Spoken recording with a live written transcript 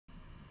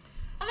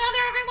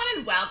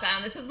and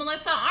welcome. This is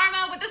Melissa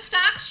Armo with the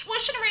stock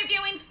swoosh and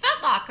reviewing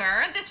Foot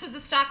Locker. This was the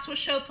stock swoosh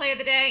show play of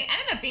the day.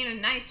 Ended up being a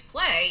nice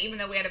play, even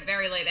though we had a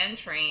very late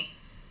entry.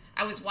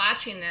 I was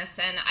watching this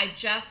and I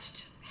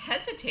just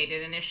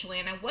hesitated initially,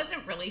 and I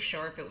wasn't really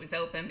sure if it was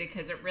open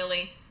because it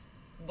really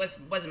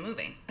wasn't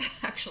moving.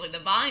 Actually, the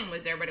volume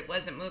was there, but it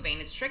wasn't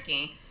moving. It's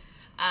tricky.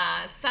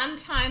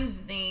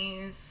 Sometimes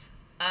these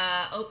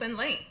open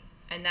late,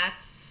 and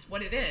that's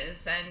what it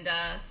is. And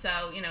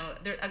so, you know,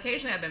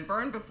 occasionally I've been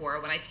burned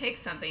before when I take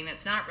something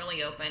that's not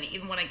really open,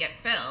 even when I get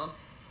filled,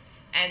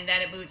 and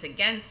then it moves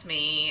against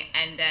me,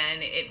 and then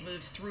it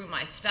moves through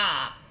my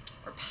stop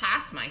or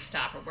past my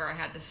stop or where I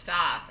had the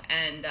stop.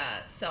 And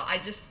so I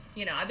just,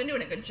 you know, I've been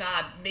doing a good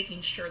job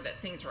making sure that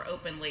things were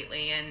open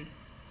lately, and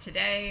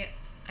today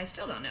I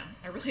still don't know.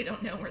 I really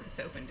don't know where this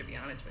opened, to be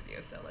honest with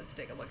you. So let's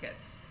take a look at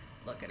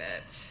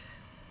it.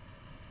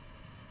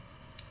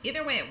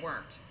 Either way, it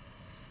worked.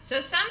 So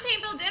some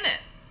people did it,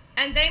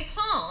 and they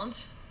pulled,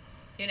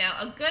 you know,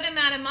 a good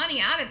amount of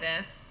money out of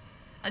this.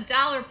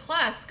 $1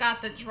 plus,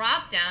 got the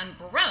drop down,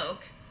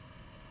 broke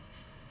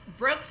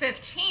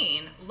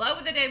 15. Low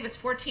of the day was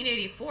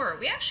 14.84.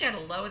 We actually had a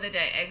low of the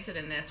day exit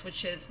in this,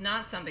 which is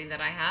not something that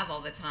I have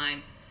all the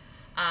time.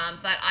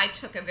 But I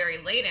took a very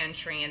late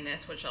entry in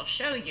this, which I'll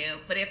show you.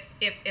 But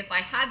if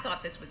I had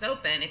thought this was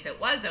open, if it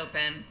was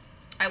open,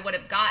 I would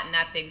have gotten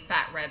that big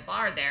fat red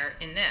bar there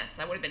in this.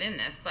 I would have been in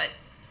this, but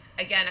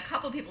again, a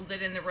couple people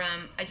did in the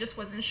room. I just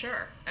wasn't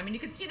sure. I mean, you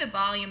could see the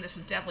volume. This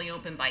was definitely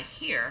open by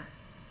here.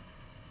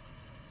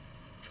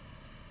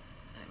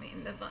 I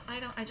mean,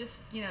 I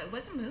just, you know, it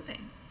wasn't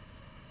moving.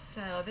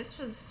 So this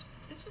was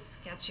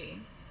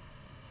sketchy.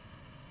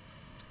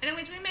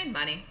 Anyways, we made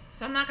money,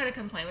 so I'm not going to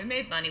complain. We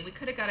made money. We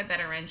could have got a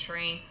better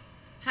entry.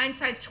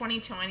 Hindsight's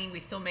 2020. We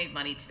still made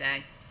money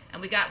today,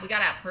 and we got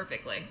out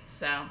perfectly.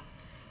 So,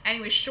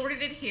 anyway,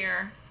 shorted it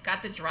here.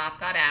 Got the drop.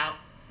 Got out.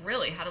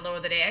 Really had a low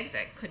of the day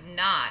exit. Could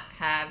not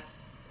have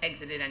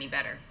exited any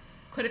better.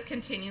 Could have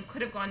continued.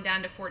 Could have gone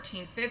down to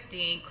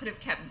 14.50. Could have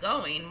kept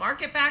going.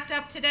 Market backed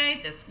up today.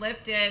 This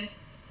lifted,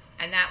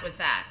 and that was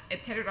that.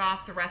 It pitted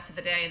off the rest of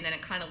the day, and then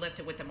it kind of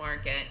lifted with the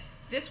market.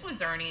 This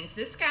was earnings.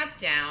 This gap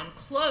down,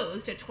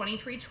 closed at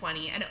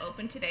 23.20 and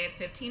opened today at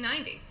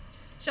 15.90.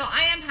 So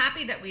I am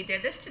happy that we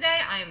did this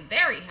today. I am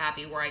very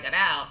happy where I got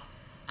out,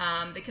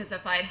 because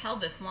if I had held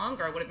this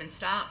longer, I would have been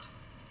stopped.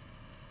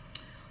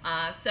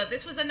 So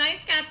this was a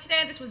nice gap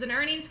today. This was an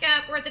earnings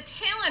gap. We're at the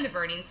tail end of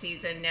earnings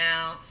season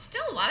now.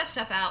 Still a lot of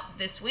stuff out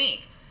this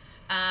week.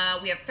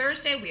 We have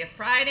Thursday, we have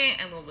Friday,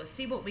 and we'll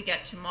see what we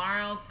get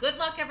tomorrow. Good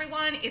luck,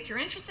 everyone. If you're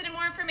interested in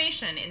more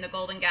information in the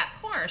Golden Gap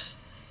course,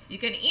 you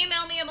can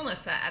email me at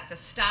Melissa at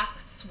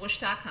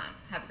thestockswoosh.com.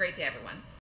 Have a great day, everyone.